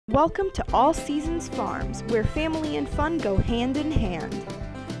Welcome to All Seasons Farms, where family and fun go hand in hand.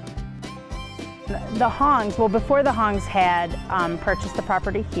 The Hongs, well, before the Hongs had purchased the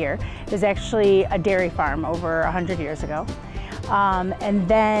property here, it was actually a dairy farm over 100 years ago. And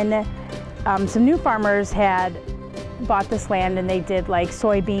then some new farmers had bought this land and they did like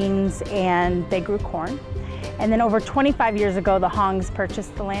soybeans and they grew corn. And then over 25 years ago, the Hongs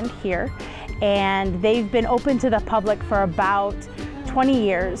purchased the land here, and they've been open to the public for about 20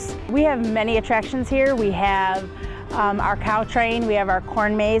 years. We have many attractions here. We have our cow train, we have our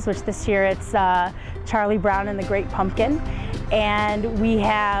corn maze, which this year it's Charlie Brown and the Great Pumpkin. And we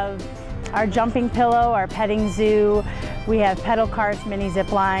have our jumping pillow, our petting zoo, we have pedal carts, mini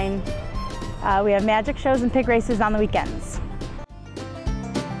zip line. We have magic shows and pig races on the weekends.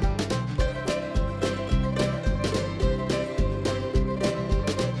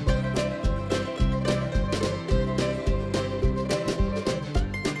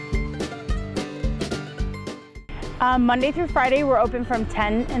 Monday through Friday, we're open from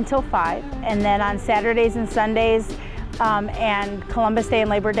 10 until 5, and then on Saturdays and Sundays and Columbus Day and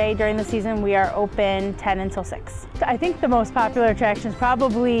Labor Day during the season, we are open 10 until 6. I think the most popular attractions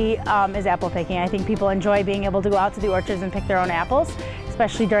probably is apple picking. I think people enjoy being able to go out to the orchards and pick their own apples,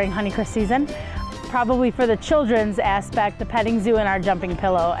 especially during Honeycrisp season. Probably for the children's aspect, the petting zoo and our jumping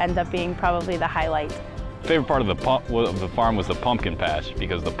pillow end up being probably the highlight. Favorite part of the farm was the pumpkin patch,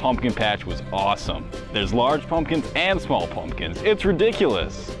 because the pumpkin patch was awesome. There's large pumpkins and small pumpkins. It's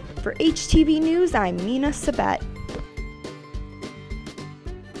ridiculous. For HTV News, I'm Mina Sabet.